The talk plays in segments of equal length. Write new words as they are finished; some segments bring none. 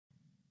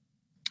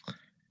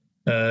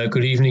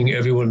Good evening,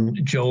 everyone.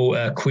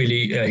 Joe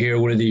Queally here,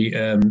 one of the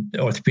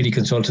orthopaedic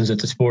consultants at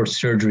the Sports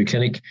Surgery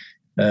Clinic.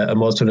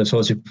 I'm also an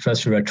associate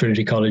professor at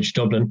Trinity College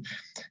Dublin.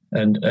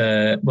 And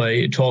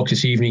my talk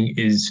this evening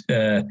is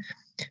 5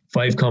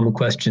 common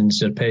questions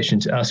that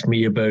patients ask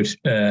me about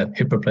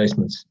hip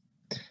replacements.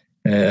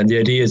 And the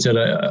idea is that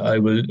I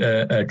will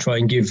try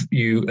and give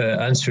you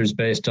answers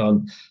based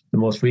on the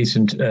most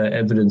recent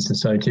evidence and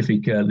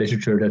scientific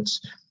literature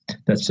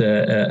that's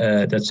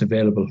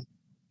available.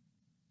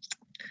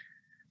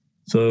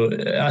 So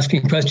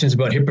asking questions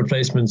about hip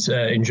replacements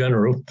in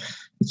general,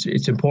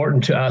 it's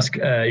important to ask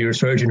your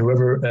surgeon,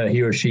 whoever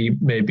he or she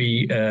may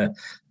be,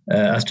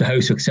 as to how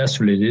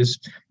successful it is.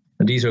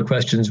 And these are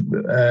questions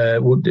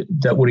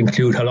that would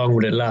include how long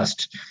would it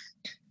last,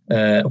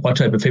 what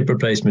type of hip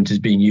replacement is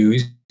being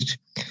used,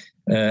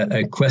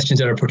 questions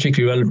that are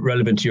particularly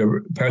relevant to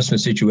your personal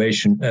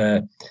situation.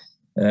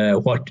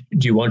 What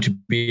do you want to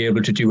be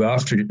able to do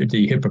after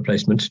the hip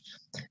replacement?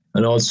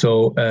 And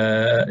also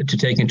to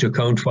take into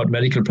account what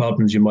medical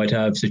problems you might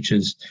have, such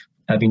as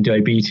having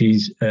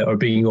diabetes or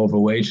being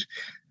overweight,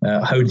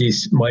 how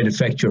these might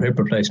affect your hip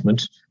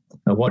replacement,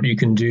 and what you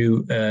can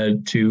do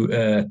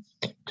to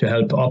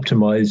help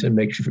optimize and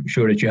make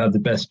sure that you have the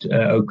best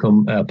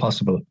outcome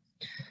possible.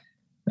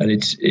 And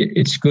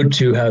it's good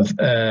to have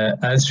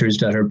answers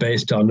that are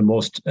based on the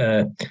most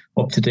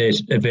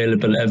up-to-date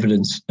available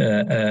evidence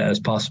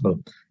as possible,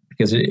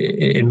 because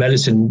in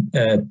medicine,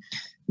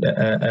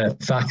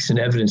 facts and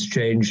evidence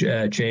change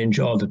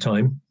all the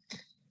time,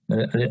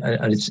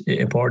 and it's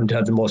important to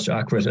have the most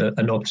accurate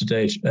and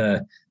up-to-date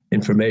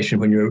information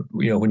when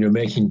you're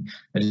making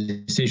a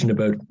decision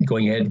about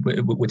going ahead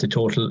with a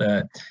total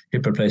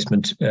hip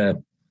replacement.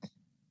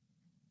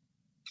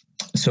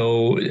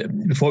 So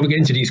before we get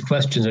into these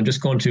questions, I'm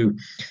just going to,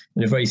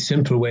 in a very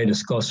simple way,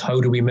 discuss how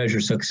do we measure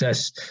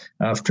success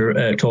after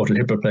a total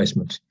hip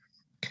replacement.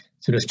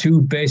 So there's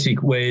 2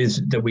 basic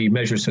ways that we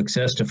measure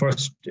success. The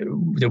first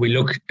that we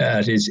look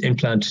at is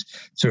implant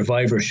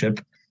survivorship.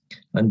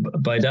 And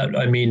by that,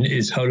 I mean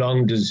is how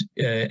long does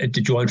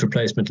the joint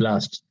replacement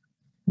last?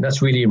 And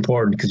that's really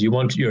important because you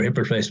want your hip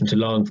replacement to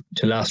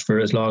last for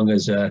as long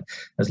as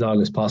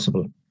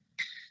possible.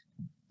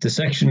 The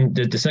second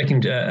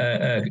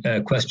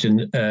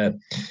question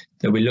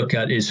that we look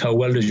at is how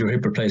well does your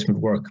hip replacement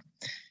work?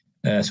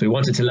 So we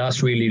want it to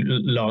last really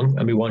long,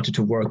 and we want it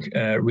to work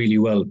really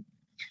well.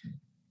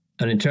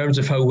 And in terms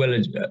of how well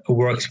it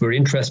works, we're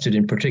interested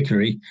in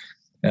particularly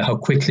how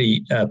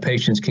quickly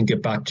patients can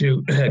get back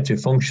to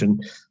function,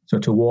 so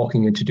to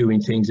walking and to doing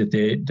things that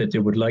they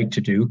would like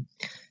to do.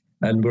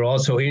 And we're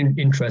also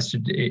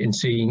interested in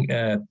seeing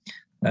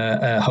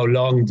how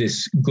long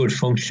this good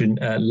function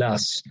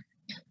lasts.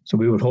 So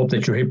we would hope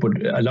that your hip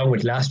would, along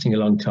with lasting a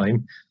long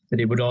time,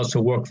 that it would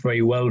also work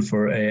very well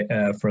for a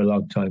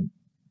long time.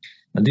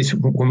 And this,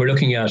 when we're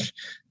looking at,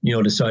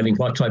 deciding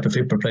what type of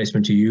hip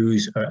replacement to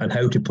use and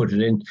how to put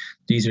it in,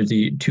 these are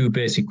the 2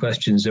 basic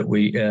questions that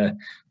we look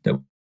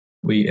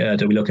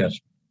at.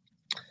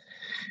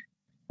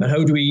 And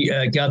how do we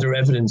gather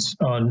evidence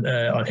on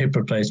hip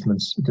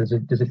replacements?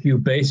 There's a few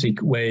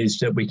basic ways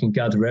that we can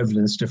gather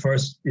evidence. The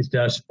first is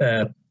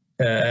that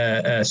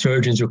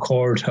surgeons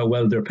record how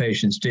well their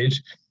patients did,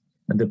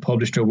 and they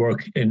publish their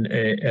work in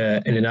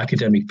an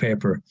academic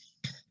paper.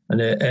 And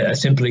a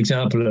simple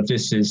example of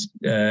this is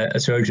a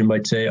surgeon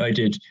might say, I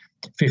did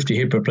 50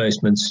 hip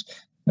replacements.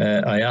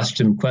 I asked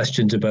them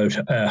questions about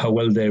how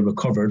well they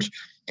recovered,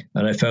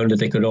 and I found that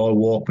they could all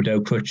walk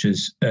without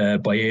crutches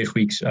by 8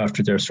 weeks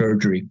after their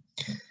surgery.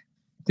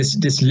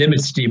 This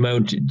limits the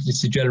amount,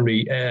 this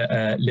generally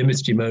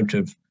limits the amount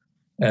of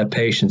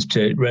patients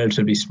to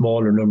relatively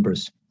smaller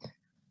numbers.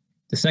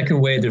 The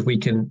second way that we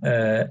can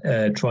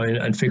try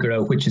and figure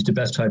out which is the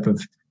best type of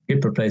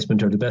hip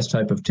replacement or the best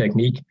type of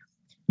technique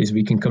is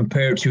we can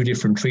compare 2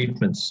 different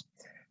treatments.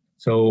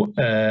 So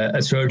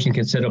a surgeon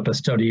can set up a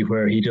study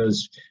where he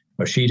does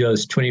or she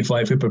does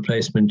 25 hip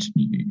replacements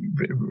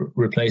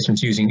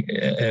using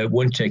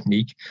one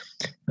technique,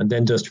 and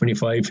then does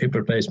 25 hip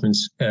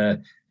replacements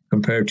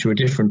compared to a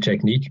different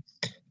technique.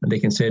 And they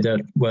can say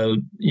that, well,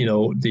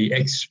 the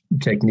X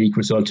technique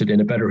resulted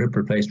in a better hip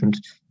replacement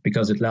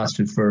because it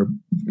lasted for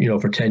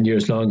 10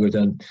 years longer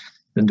than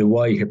the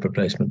Y hip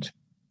replacement.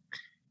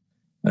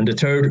 And the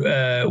third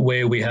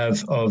way we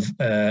have of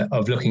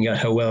looking at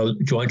how well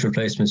joint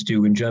replacements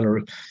do in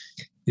general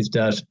is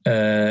that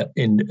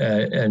and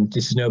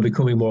this is now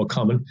becoming more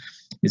common,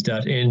 is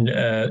that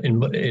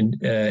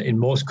in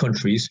most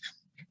countries,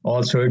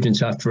 all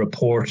surgeons have to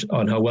report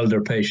on how well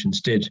their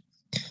patients did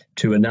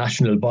to a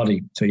national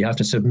body. So you have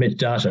to submit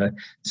data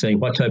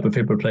saying what type of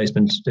hip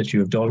replacement that you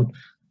have done,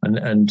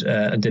 and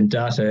then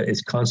data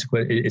is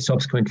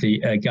subsequently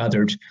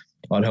gathered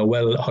on how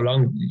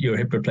long your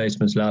hip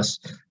replacements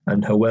last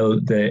and how well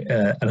they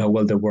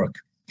work.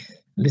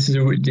 And this is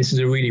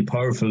a really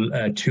powerful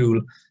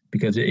tool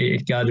because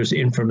it gathers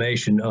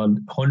information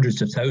on hundreds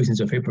of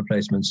thousands of hip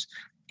replacements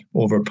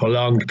over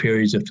prolonged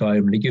periods of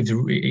time, and it gives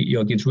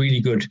gives really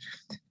good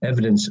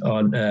evidence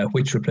on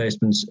which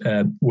replacements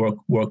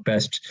work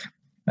best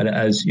and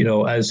as you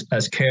know,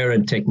 as care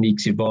and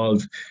techniques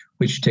evolve,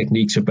 which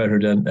techniques are better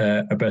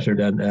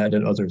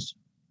than others.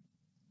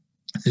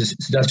 So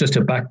that's just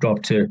a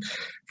backdrop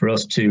for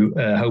us to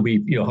how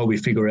we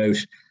figure out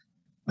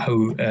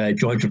how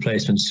joint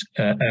replacements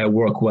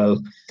work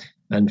well.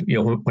 And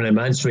when I'm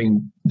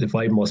answering the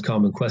 5 most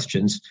common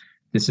questions,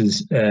 these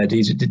are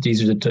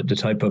the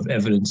type of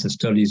evidence and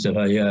studies that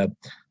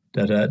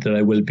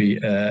I will be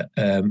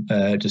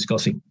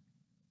discussing.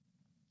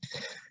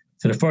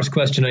 So the first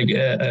question,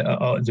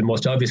 the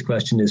most obvious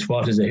question, is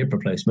what is a hip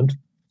replacement?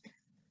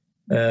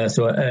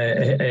 So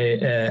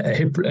a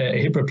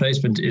hip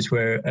replacement is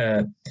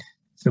where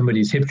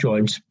somebody's hip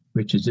joint,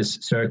 which is this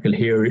circle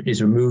here,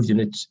 is removed in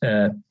its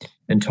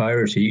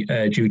entirety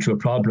due to a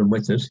problem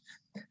with it,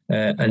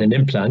 and an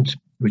implant,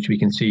 which we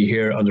can see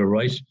here on the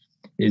right,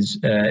 is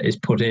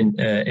put in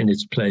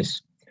its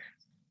place.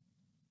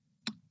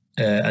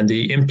 And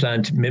the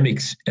implant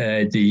mimics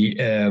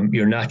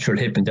your natural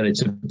hip in that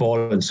it's a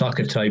ball and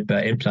socket type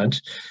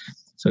implant.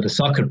 So the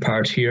socket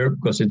part here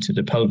goes into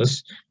the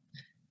pelvis,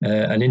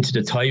 and into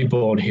the thigh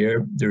bone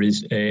here there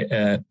is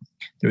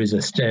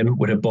a stem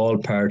with a ball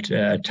part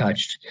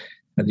attached,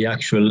 and the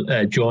actual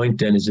joint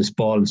then is this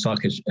ball and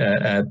socket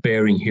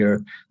bearing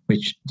here,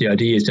 which the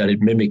idea is that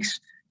it mimics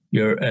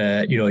your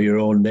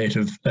own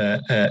native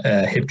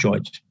hip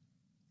joint.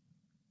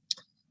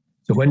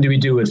 So when do we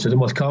do it? So the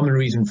most common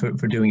reason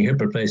for doing a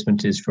hip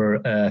replacement is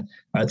for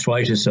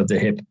arthritis of the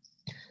hip.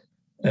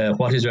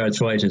 What is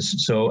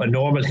arthritis? So a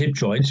normal hip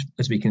joint,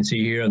 as we can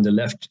see here on the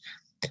left,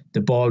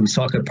 the ball and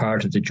socket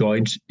part of the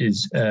joint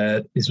is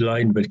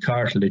lined with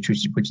cartilage,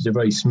 which is a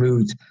very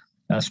smooth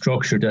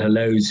structure that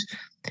allows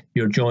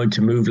your joint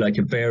to move like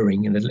a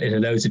bearing, and it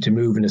allows it to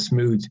move in a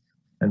smooth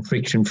and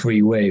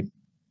friction-free way.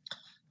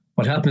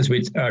 What happens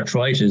with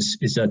arthritis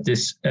is that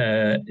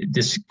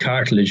this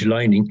cartilage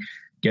lining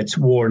gets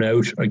worn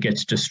out or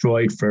gets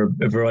destroyed for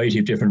a variety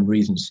of different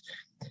reasons.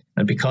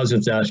 And because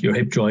of that, your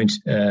hip joint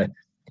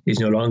is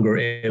no longer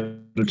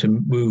able to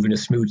move in a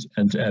smooth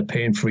and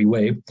pain-free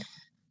way.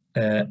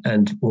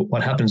 And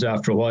what happens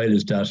after a while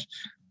is that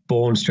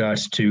bone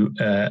starts to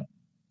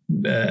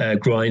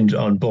grind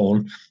on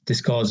bone.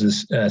 This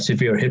causes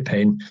severe hip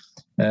pain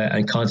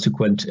and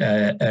consequent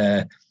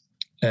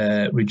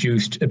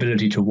reduced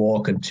ability to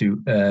walk and to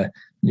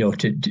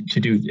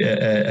do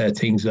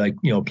things like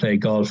play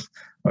golf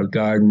or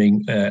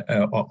gardening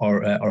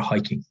or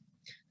hiking.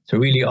 So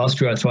really,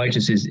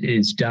 osteoarthritis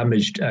is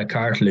damaged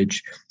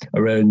cartilage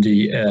around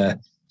the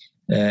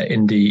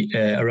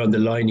around the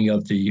lining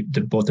of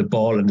both the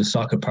ball and the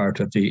socket part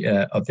of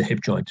the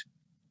hip joint.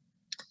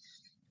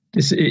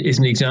 This is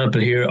an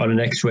example here on an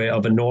X-ray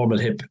of a normal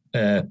hip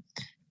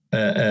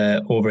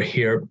over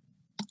here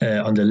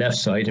on the left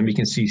side, and we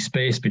can see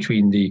space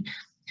between the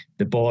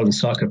ball and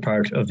socket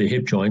part of the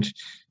hip joint.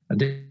 And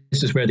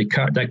this is where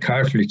that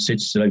cartilage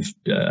sits that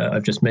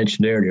I've just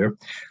mentioned earlier.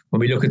 When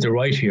we look at the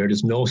right here,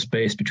 there's no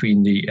space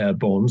between the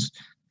bones.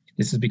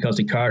 This is because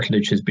the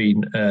cartilage has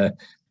been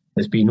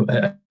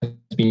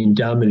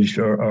damaged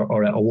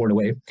or worn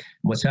away. And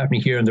what's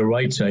happening here on the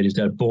right side is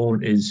that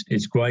bone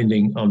is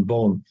grinding on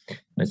bone. And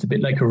it's a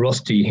bit like a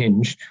rusty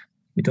hinge.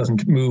 It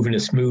doesn't move in a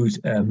smooth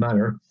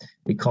manner.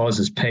 It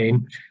causes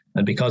pain,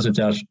 and because of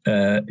that,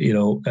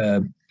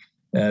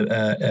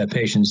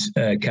 patients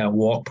can't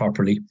walk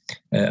properly,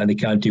 and they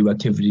can't do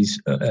activities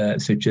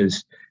such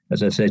as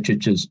I said,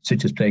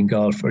 such as playing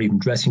golf, or even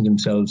dressing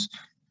themselves,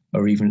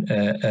 or even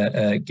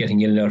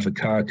getting in and out of a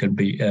car can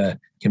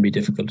be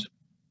difficult.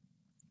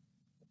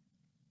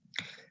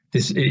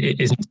 This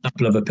is an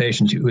example of a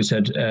patient who has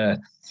had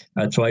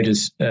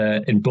arthritis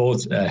in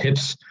both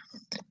hips,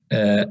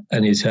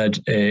 and he's had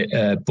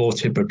both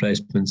hip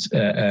replacements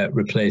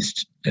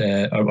replaced,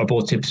 or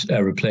both hips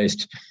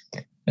replaced,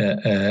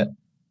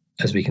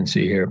 as we can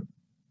see here.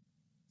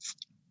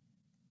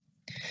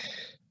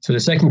 So the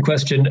second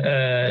question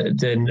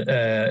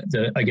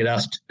that I get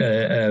asked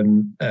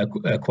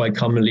quite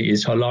commonly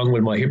is, how long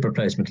will my hip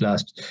replacement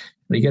last?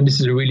 And again, this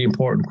is a really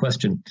important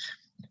question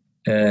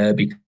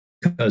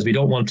because we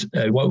want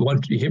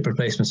hip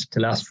replacements to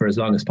last for as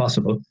long as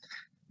possible,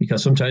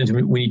 because sometimes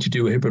we need to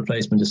do a hip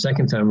replacement a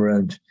second time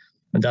around,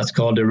 and that's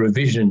called a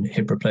revision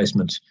hip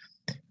replacement.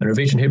 And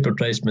revision hip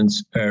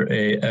replacements are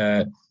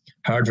a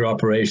harder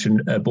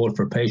operation both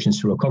for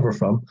patients to recover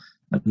from,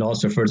 and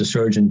also for the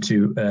surgeon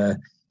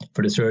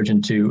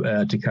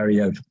to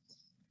carry out.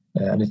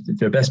 And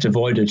they're best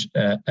avoided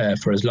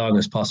for as long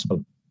as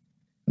possible.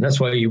 And that's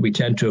why we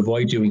tend to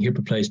avoid doing hip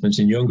replacements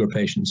in younger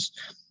patients,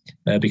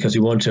 because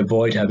we want to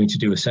avoid having to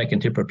do a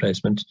second hip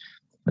replacement.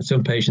 And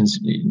some patients,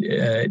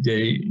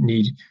 they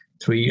need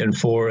 3 and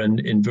 4, and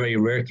in very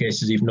rare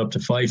cases, even up to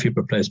 5 hip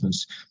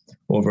replacements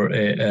over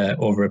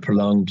a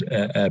prolonged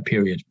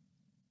period.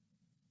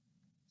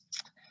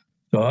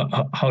 So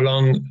how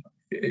long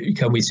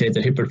can we say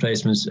that hip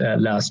replacements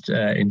last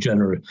in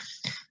general?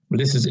 Well,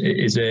 this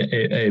is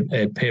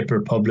a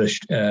paper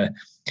published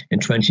in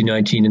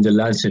 2019 in The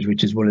Lancet,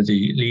 which is one of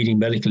the leading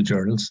medical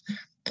journals.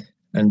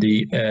 And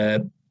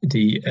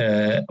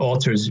the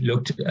authors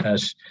looked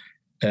at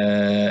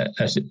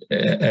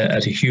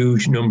at a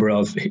huge number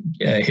of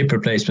hip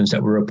replacements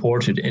that were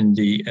reported in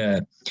the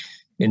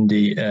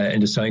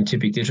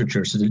scientific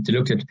literature. So they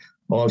looked at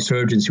all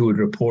surgeons who had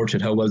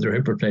reported how well their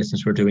hip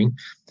replacements were doing,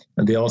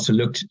 and they also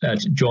looked at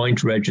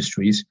joint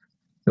registries.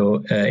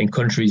 So in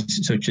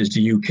countries such as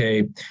the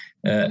UK,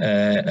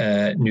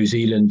 New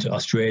Zealand,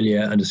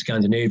 Australia, and the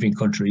Scandinavian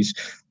countries,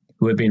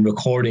 who have been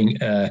recording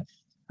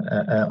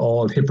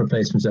all hip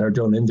replacements that are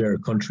done in their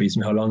countries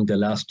and how long they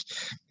last.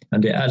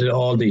 And they added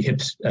all the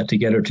hips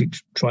together to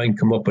try and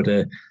come up with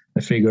a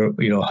figure,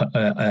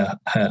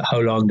 how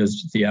long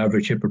does the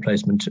average hip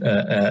replacement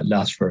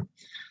last for.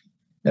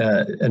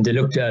 And they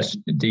looked at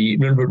the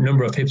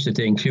number of hips that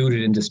they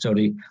included in the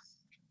study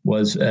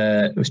was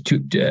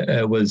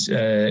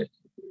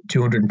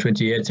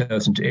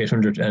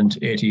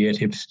 228,888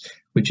 hips,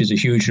 which is a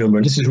huge number.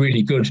 And this is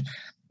really good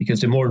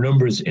because the more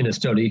numbers in a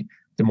study,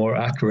 the more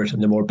accurate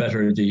and the more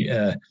better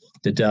the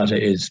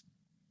data is.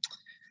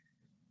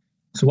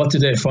 So what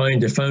did they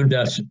find? They found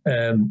that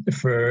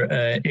for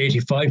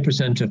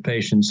 85% of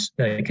patients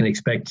can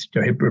expect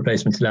their hip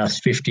replacement to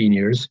last 15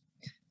 years.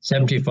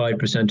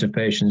 75% of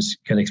patients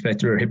can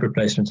expect their hip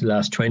replacement to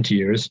last 20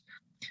 years.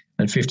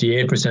 And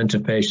 58%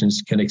 of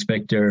patients can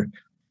expect their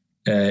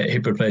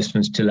hip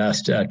replacements to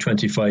last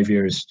 25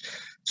 years.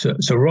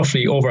 So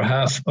roughly over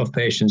half of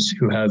patients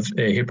who have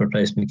a hip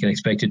replacement can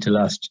expect it to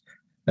last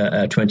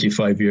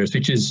 25 years,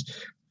 which is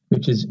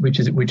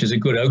a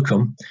good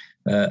outcome.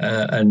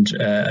 And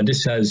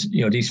this has,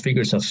 these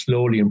figures have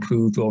slowly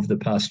improved over the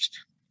past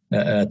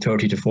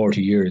 30 to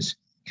 40 years.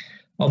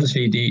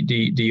 Obviously,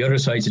 the other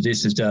side to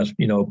this is that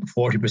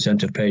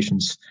 40% of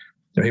patients,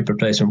 their hip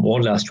replacement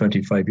won't last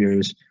 25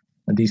 years,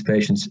 and these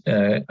patients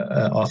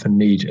often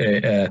need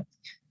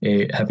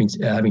having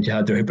to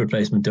have their hip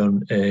replacement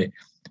done a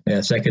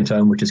second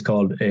time, which is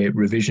called a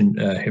revision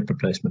hip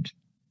replacement.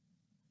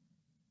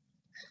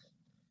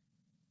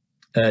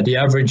 The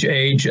average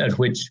age at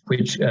which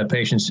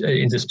patients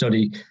in the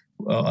study,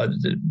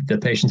 the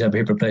patients have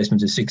hip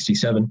replacement is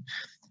 67.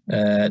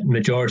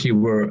 Majority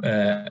were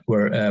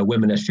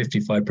women at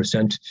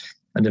 55%,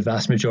 and the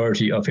vast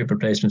majority of hip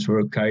replacements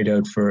were carried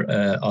out for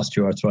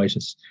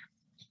osteoarthritis.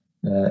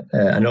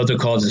 And other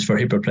causes for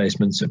hip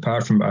replacements,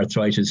 apart from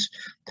arthritis,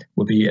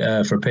 would be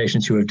for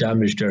patients who have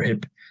damaged their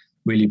hip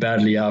really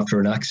badly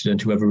after an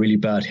accident, who have a really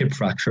bad hip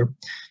fracture.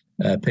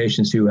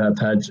 Patients who have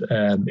had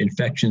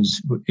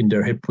infections in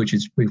their hip, which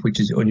is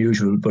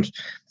unusual, but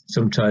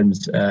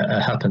sometimes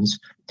happens,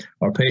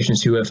 or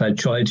patients who have had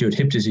childhood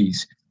hip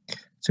disease,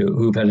 so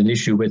who've had an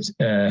issue with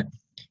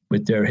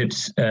their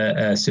hips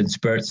since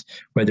birth,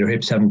 where their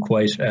hips haven't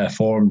quite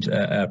formed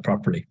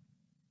properly.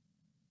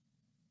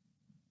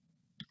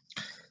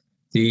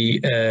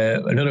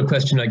 Another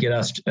question I get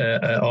asked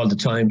all the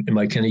time in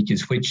my clinic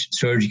is which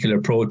surgical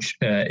approach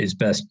is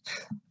best.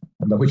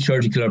 And by which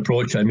surgical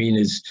approach I mean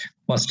is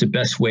what's the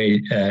best way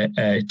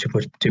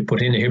to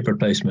put in a hip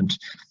replacement,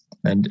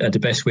 and the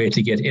best way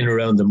to get in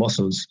around the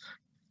muscles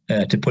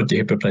to put the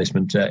hip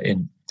replacement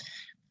in.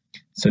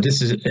 So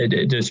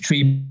there's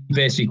three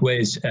basic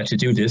ways to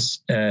do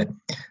this.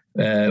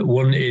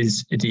 One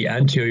is the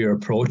anterior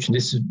approach, and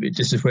this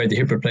is where the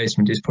hip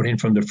replacement is put in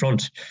from the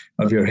front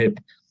of your hip.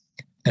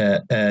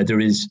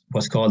 There is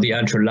what's called the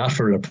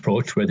anterolateral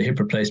approach, where the hip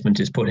replacement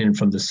is put in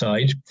from the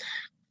side.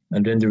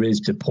 And then there is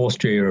the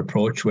posterior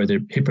approach, where the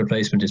hip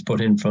replacement is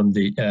put in from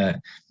the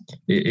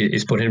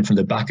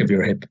back of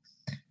your hip.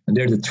 And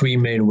they're the three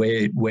main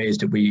ways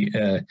that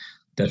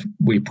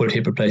we put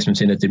hip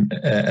replacements in at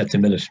the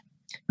minute.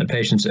 And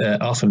patients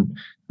often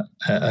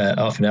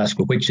ask,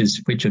 well, which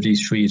of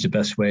these three is the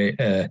best way?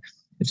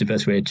 It's the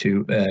best way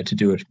to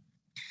do it.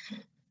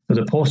 So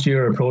the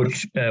posterior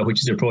approach,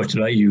 which is the approach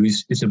that I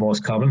use, is the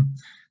most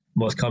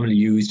commonly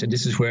used, and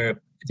this is where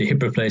the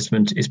hip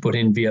replacement is put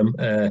in via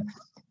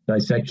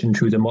dissection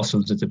through the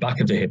muscles at the back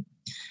of the hip.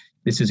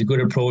 This is a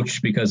good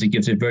approach because it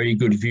gives a very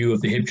good view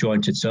of the hip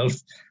joint itself,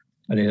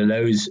 and it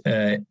allows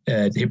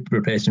the hip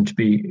replacement to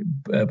be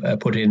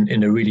put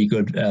in a really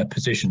good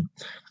position.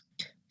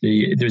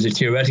 There's a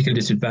theoretical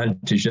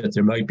disadvantage that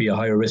there might be a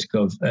higher risk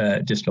of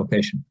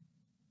dislocation.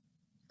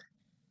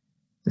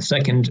 The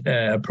second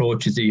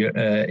approach is the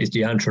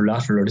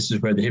anterolateral. This is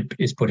where the hip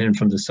is put in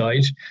from the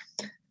side,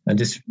 and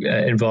this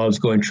involves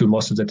going through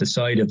muscles at the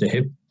side of the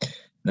hip.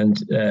 And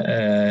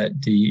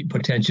the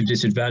potential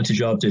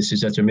disadvantage of this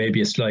is that there may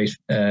be a slight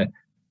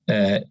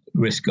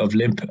risk of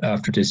limp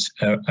after this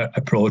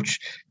approach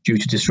due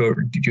to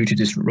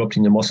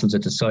disrupting the muscles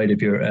at the side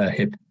of your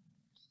hip.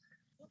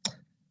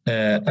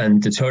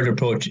 And the third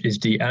approach is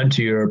the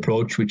anterior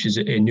approach, which is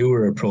a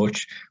newer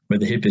approach where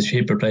the hip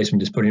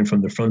replacement is put in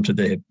from the front of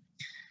the hip.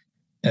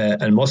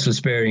 And muscle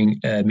sparing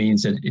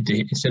means that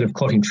instead of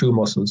cutting through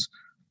muscles,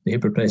 the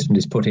hip replacement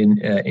is put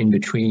in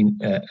between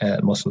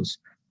muscles.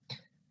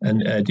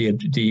 And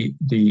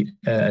the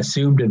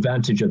assumed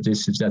advantage of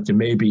this is that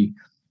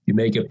you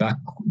may get back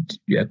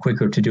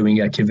quicker to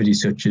doing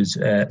activities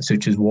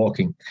such as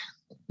walking.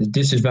 The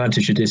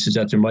disadvantage of this is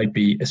that there might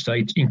be a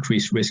slight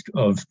increased risk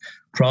of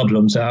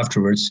problems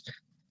afterwards,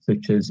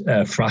 such as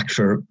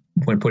fracture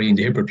when putting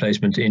the hip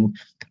replacement in,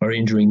 or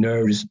injuring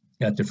nerves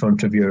at the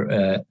front of your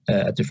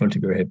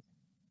hip.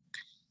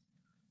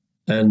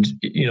 And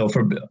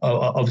for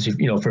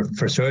obviously,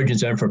 for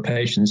surgeons and for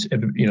patients,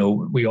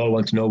 we all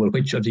want to know, well,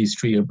 which of these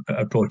three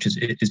approaches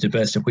is the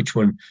best, and which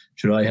one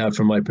should I have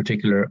for my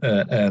particular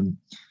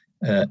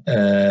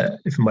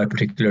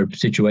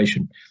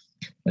situation.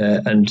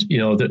 And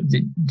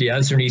the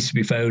answer needs to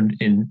be found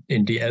in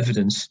the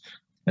evidence,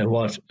 and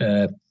what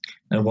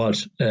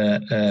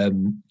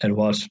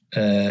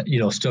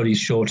studies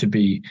show to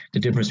be the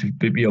difference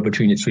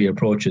between the three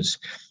approaches.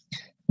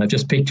 I've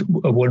just picked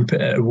one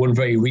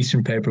very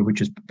recent paper which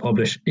was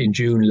published in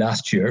June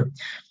last year,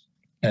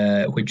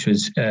 which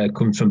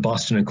comes from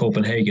Boston and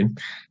Copenhagen,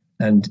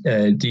 and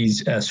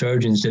these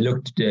surgeons,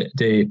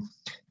 they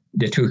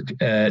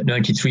took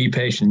 93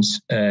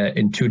 patients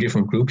in two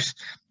different groups,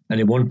 and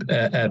in one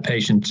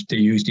patient they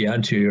used the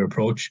anterior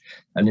approach,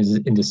 and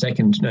in the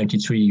second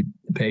 93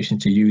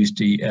 patients they used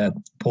the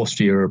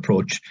posterior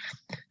approach.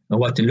 And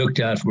what they looked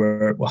at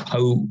were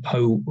how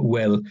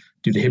well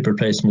do the hip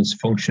replacements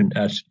function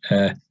at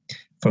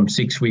from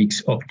 6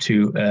 weeks up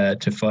to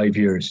 5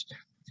 years.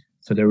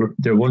 So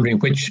they're wondering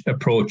which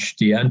approach,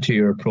 the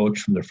anterior approach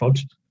from the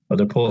front or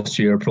the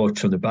posterior approach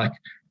from the back,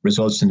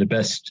 results in the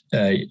best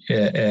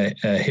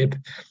hip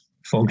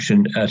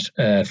function at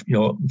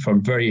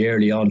from very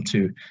early on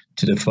to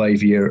the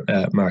 5-year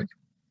mark.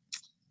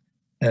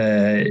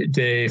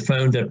 They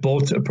found that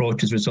both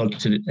approaches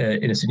resulted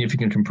in a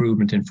significant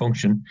improvement in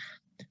function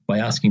by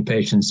asking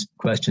patients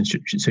questions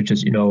such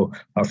as, how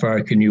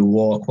far can you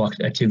walk, what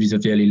activities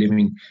of daily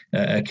living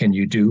can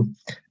you do?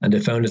 And they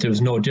found that there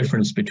was no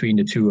difference between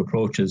the two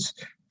approaches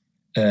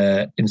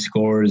in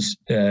scores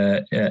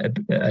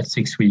at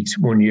 6 weeks,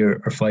 1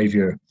 year, or 5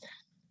 year.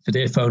 So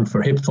they found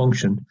for hip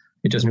function,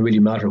 it doesn't really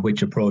matter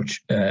which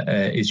approach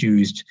is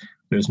used.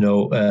 There's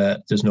no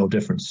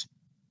difference.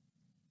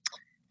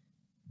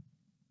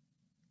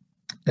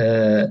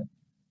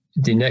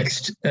 The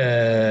next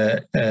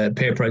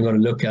paper I'm going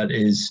to look at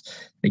is,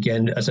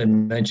 again, as I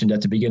mentioned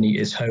at the beginning,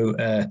 is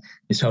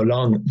how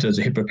long does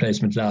a hip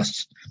replacement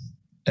last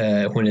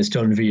when it's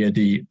done via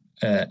the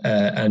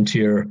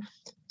anterior,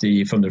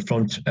 from the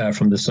front,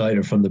 from the side,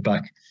 or from the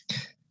back.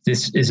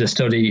 This is a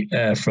study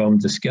from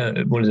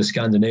one of the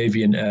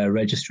Scandinavian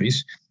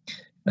registries,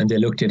 and they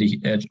looked at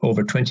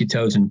over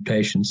 20,000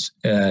 patients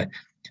that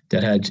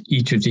had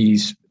each of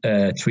these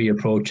three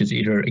approaches,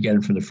 either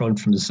again from the front,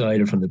 from the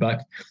side, or from the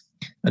back.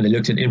 And they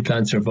looked at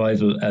implant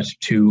survival at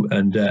 2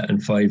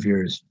 and 5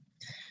 years.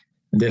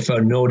 And they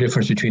found no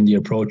difference between the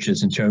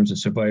approaches in terms of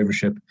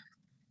survivorship.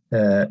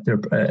 They're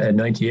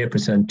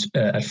 98%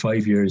 at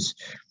 5 years.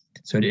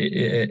 So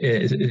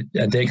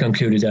they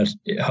concluded that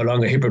how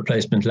long a hip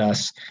replacement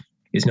lasts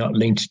is not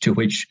linked to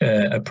which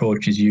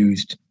approach is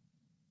used.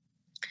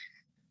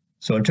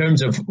 So in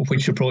terms of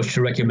which approach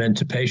to recommend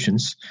to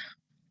patients,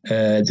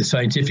 the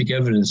scientific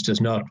evidence does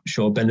not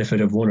show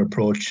benefit of one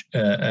approach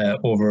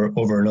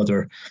over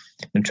another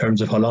in terms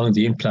of how long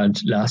the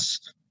implant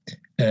lasts,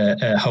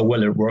 how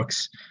well it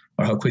works,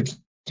 or how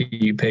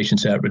quickly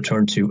patients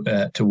return to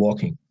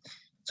walking.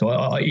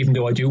 So even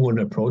though I do one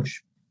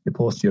approach, the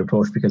posterior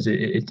approach, because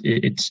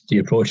it's the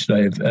approach that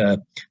I've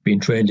been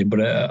trained in, but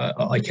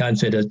I can't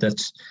say that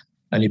that's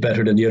any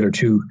better than the other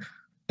two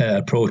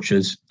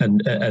approaches,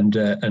 and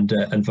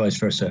vice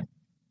versa.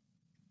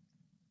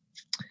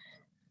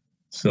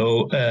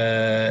 So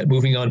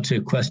moving on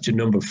to question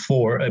number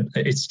 4,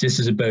 this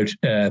is about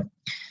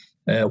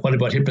what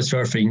about hip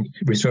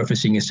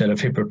resurfacing instead of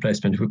hip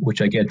replacement,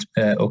 which I get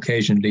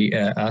occasionally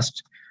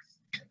asked.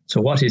 So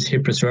what is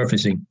hip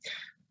resurfacing?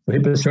 So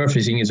hip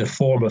resurfacing is a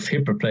form of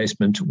hip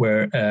replacement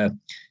where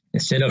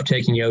instead of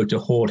taking out the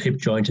whole hip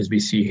joint as we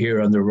see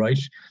here on the right,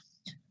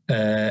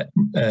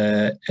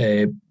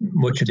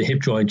 much of the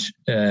hip joint,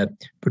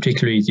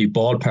 particularly the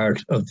ball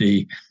part of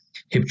the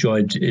hip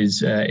joint,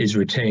 is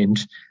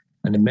retained,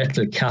 and a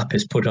metal cap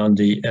is put on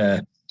the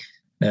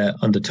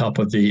top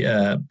of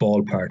the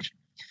ball part.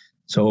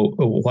 So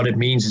what it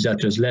means is that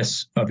there's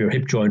less of your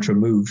hip joint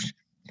removed,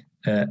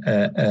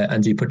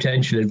 and the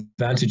potential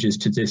advantages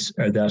to this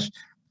are that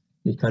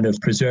it kind of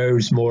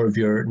preserves more of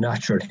your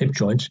natural hip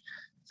joint.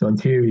 So in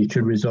theory, it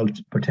should result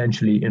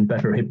potentially in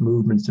better hip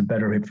movements and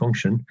better hip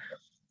function,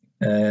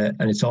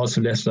 and it's also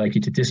less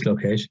likely to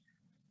dislocate.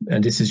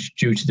 And this is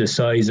due to the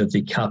size of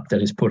the cap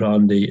that is put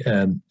on the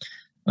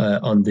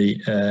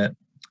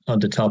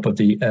top of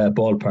the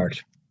ball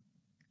part.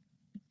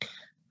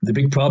 The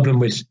big problem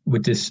with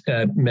this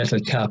metal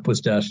cap was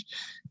that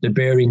the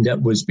bearing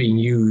that was being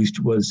used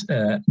was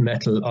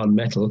metal on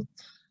metal,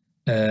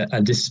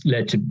 and this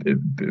led to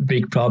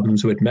big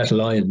problems with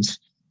metal ions.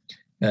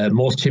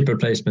 Most hip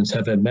replacements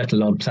have a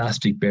metal on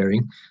plastic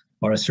bearing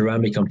or a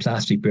ceramic on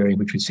plastic bearing,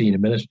 which we'll see in a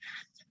minute.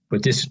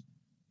 But this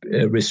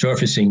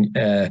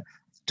resurfacing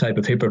type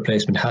of hip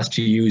replacement has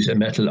to use a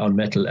metal on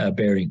metal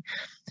bearing.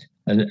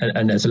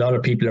 And as a lot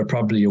of people are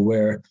probably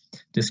aware,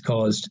 this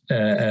caused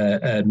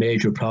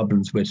major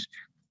problems with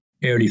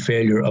early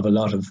failure of a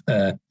lot of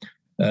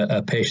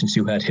patients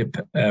who had hip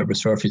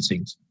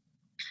resurfacings.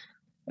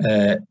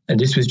 And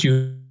this was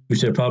due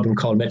to a problem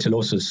called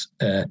metallosis.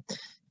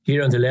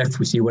 Here on the left,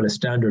 we see what a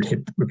standard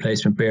hip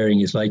replacement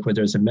bearing is like, where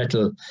there's a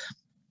metal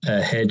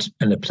head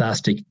and a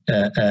plastic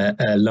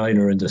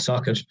liner in the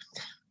socket.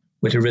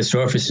 With a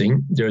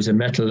resurfacing, there's a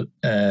metal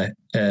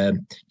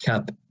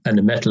cap and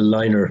a metal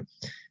liner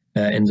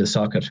in the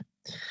socket.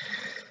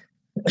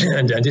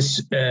 And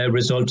this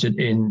resulted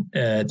in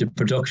the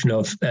production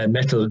of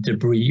metal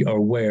debris or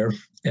wear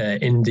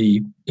in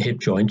the hip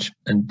joint.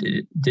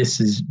 And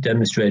this is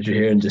demonstrated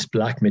here in this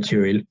black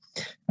material.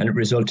 And it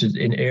resulted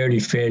in early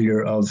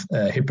failure of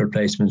hip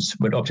replacements,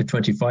 with up to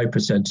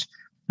 25%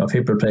 of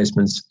hip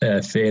replacements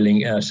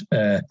failing at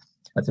the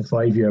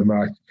 5-year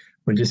mark,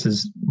 when this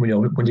is,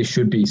 when this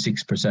should be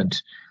 6%.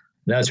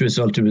 And as a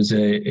result, it was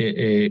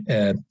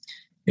a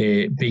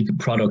big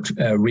product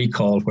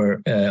recall,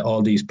 where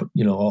all these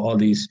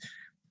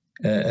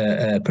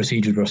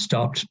procedures were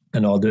stopped,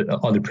 and all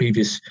the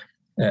previous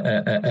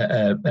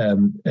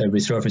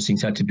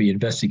resurfacings had to be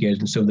investigated,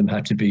 and some of them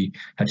had to be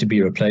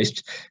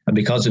replaced. And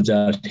because of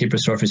that, hip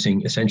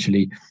resurfacing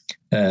essentially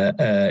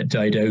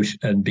died out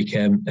and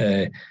became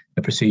a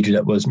procedure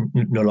that was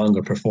no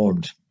longer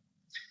performed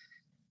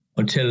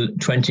until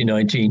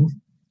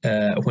 2019,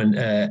 when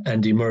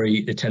Andy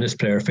Murray, the tennis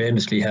player,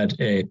 famously had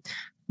a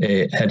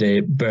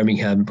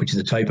Birmingham, which is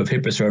a type of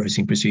hip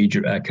resurfacing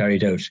procedure,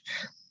 carried out.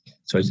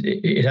 So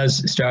it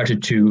has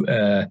started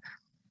to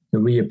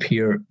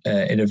reappear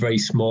in a very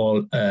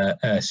small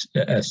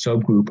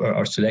subgroup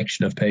or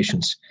selection of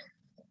patients.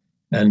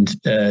 And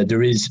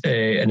there is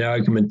an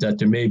argument that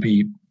there may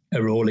be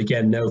a role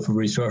again now for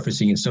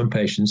resurfacing in some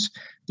patients.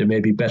 There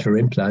may be better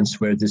implants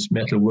where this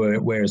metal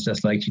wear is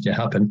less likely to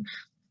happen,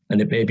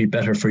 and it may be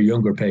better for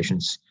younger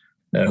patients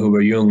who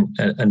are young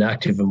and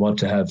active and want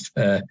to have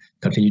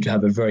continue to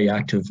have a very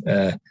active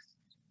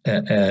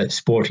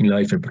sporting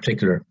life in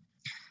particular.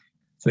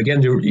 So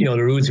again, the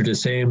rules are the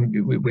same.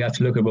 We have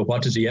to look at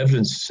what does the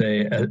evidence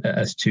say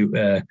as to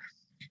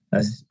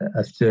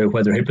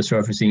whether hip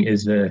resurfacing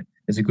is a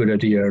good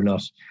idea or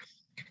not.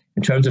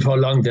 In terms of how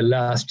long they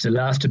last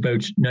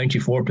about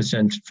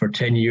 94% for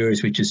 10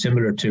 years, which is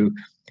similar to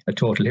a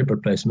total hip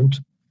replacement.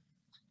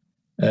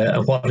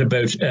 And what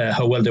about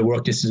how well they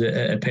work? This is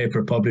a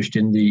paper published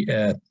in the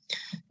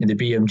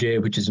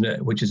BMJ, which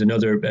is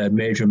another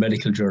major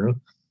medical journal,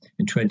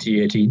 in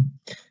 2018.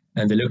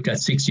 And they looked at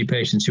 60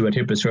 patients who had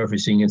hip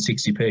resurfacing and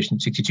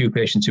 62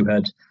 patients who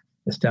had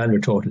a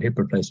standard total hip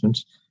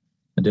replacement.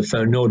 And they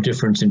found no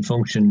difference in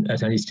function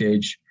at any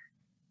stage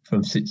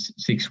from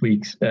 6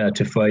 weeks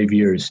to 5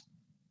 years.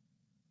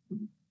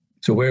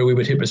 So where are we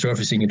with hip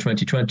resurfacing in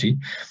 2020?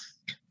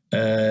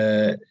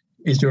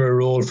 Is there a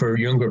role for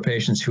younger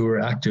patients who are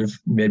active,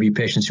 maybe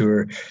patients who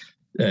are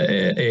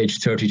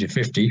aged 30 to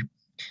 50?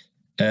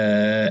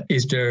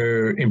 Is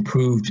there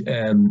improved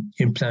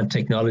implant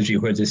technology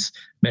where this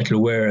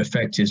metal wear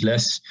effect is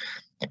less?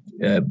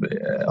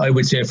 I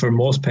would say for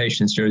most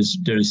patients, there is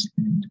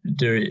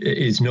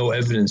no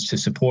evidence to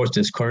support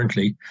this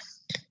currently,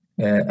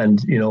 and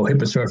hip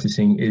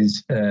resurfacing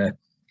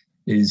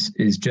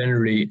is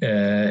generally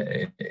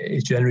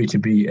to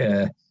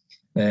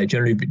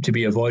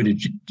be avoided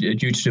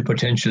due to the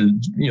potential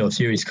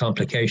serious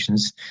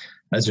complications,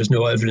 as there's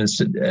no evidence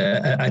that,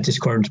 at this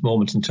current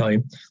moment in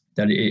time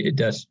that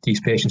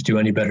these patients do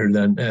any better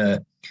than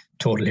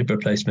total hip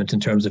replacement in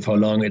terms of how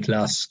long it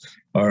lasts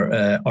or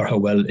how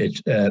well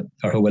it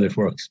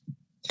works.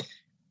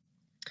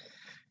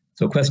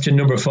 So question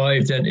number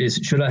 5 then is,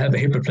 should I have a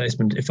hip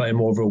replacement if I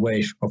am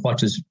overweight, or what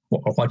does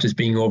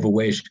being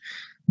overweight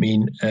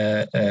mean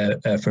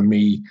for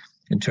me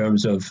in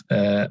terms of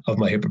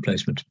my hip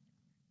replacement?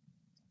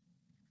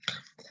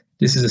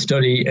 This is a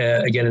study,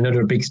 again,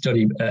 another big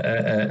study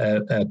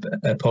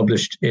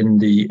published in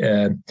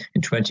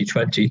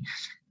 2020,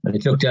 and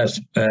it looked at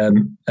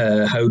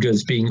how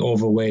does being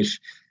overweight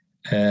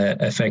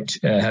affect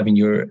having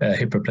your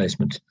hip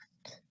replacement.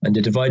 And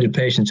they divided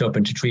patients up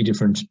into 3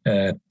 different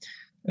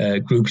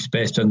groups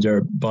based on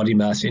their body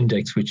mass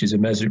index, which is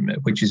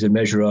a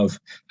measure of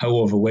how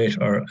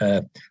overweight or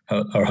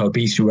how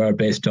obese you are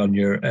based on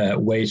your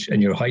weight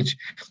and your height.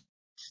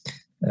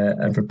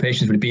 And for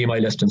patients with a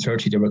BMI less than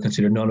 30, they were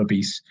considered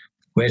non-obese.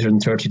 Greater than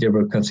 30, they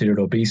were considered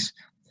obese.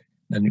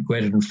 And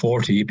greater than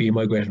 40,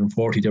 BMI greater than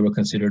 40, they were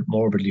considered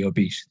morbidly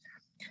obese.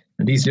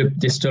 And this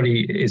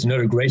study is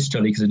another great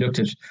study because it looked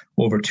at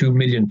over 2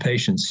 million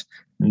patients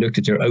and looked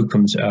at their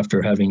outcomes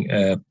after having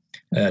a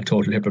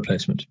total hip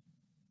replacement.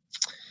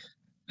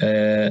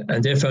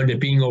 And they found that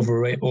being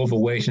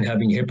overweight and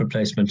having a hip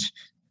replacement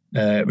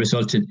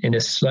resulted in a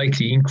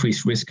slightly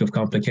increased risk of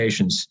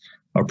complications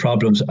or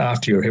problems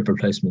after your hip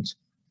replacement.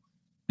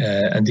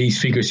 And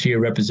these figures here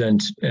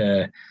represent,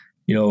 how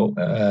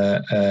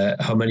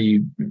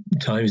many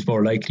times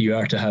more likely you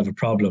are to have a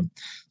problem.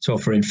 So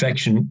for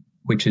infection,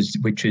 which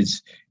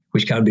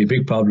can be a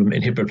big problem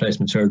in hip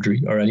replacement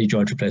surgery or any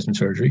joint replacement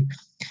surgery,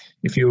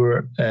 if you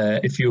were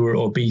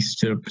obese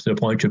to the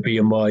point your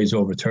BMI is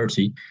over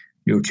 30,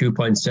 you're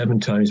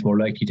 2.7 times more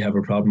likely to have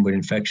a problem with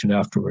infection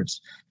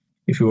afterwards.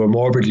 If you are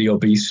morbidly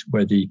obese,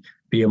 where the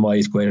BMI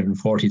is greater than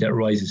 40, that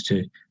rises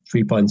to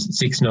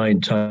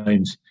 3.69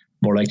 times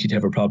more likely to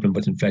have a problem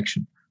with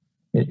infection.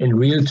 In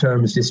real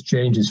terms, this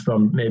changes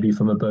from maybe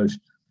from about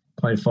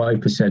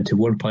 0.5% to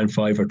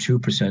 1.5 or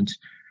 2%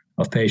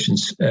 of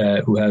patients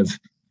who have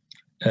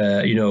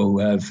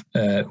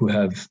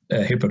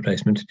hip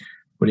replacement.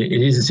 But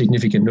it is a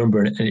significant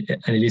number, and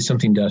it is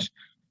something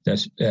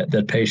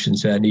that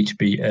patients need to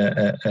be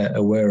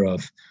aware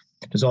of.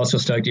 There's also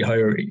slightly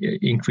higher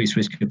increased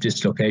risk of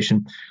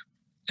dislocation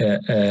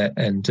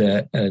and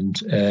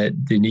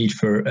the need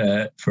for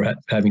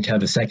having to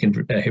have a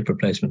second hip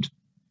replacement.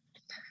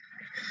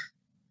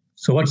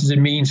 So what does it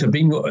mean? So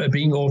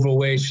being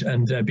overweight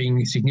and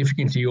being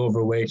significantly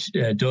overweight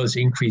does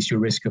increase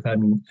your risk of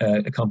having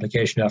a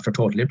complication after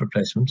total hip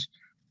replacement.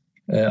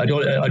 I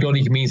don't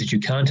think it means that you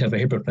can't have a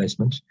hip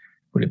replacement,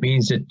 but it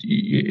means that,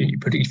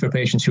 particularly for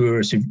patients who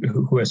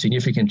are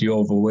significantly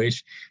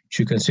overweight,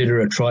 should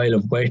consider a trial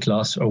of weight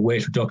loss or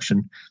weight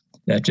reduction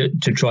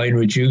to try and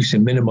reduce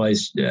and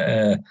minimize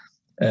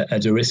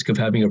the risk of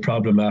having a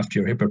problem after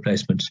your hip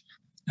replacement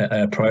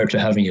prior to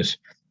having it.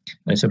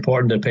 And it's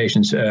important that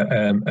patients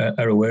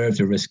are aware of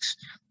the risks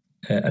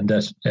and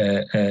that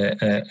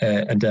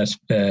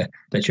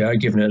you are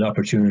given an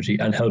opportunity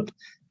and help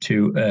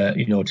to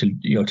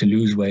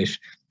lose weight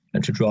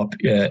and to drop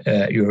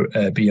your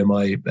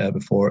BMI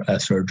before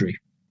surgery.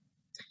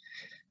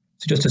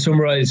 So just to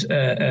summarize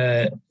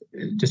the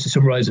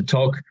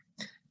talk,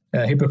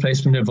 hip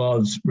replacement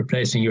involves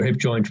replacing your hip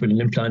joint with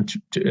an implant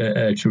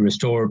to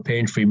restore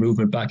pain-free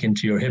movement back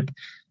into your hip,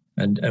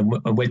 and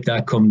with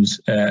that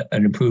comes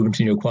an improvement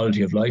in your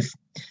quality of life.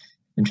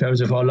 In terms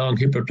of how long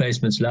hip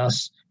replacements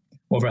last,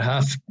 over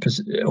half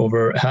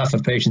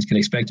of patients can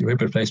expect their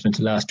hip replacement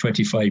to last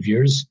 25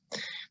 years.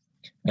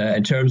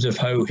 In terms of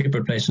how hip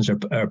replacements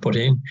are put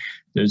in,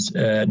 there's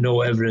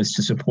no evidence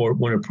to support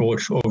one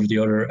approach over the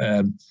other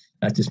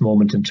at this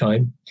moment in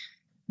time.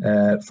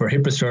 For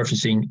hip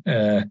resurfacing,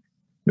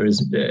 there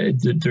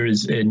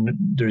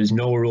is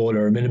no role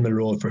or a minimal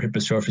role for hip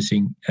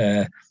resurfacing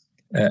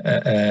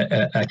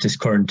at this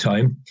current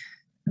time.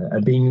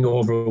 Being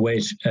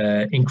overweight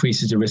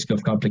increases the risk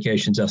of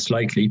complications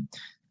slightly,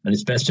 and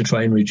it's best to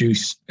try and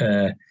reduce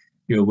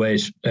your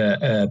weight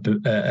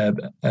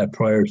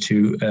prior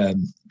to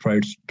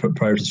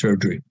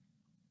surgery.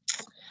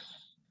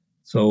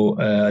 So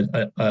I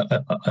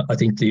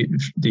think the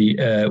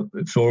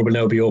floor will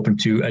now be open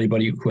to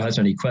anybody who has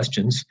any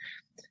questions.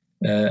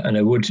 And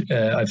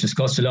I've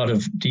discussed a lot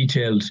of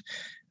detailed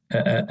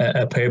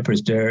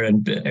papers there,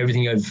 and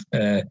everything I've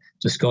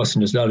discussed,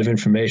 and there's a lot of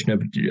information.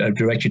 I've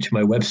direct you to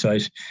my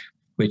website,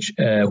 which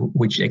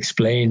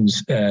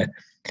explains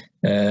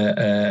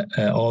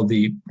all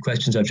the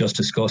questions I've just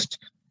discussed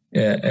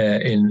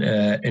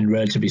in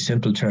relatively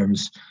simple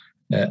terms,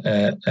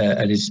 and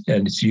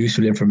it's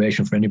useful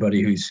information for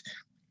anybody who's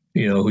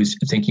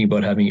thinking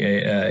about having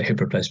a hip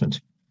replacement.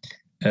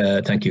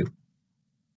 Thank you.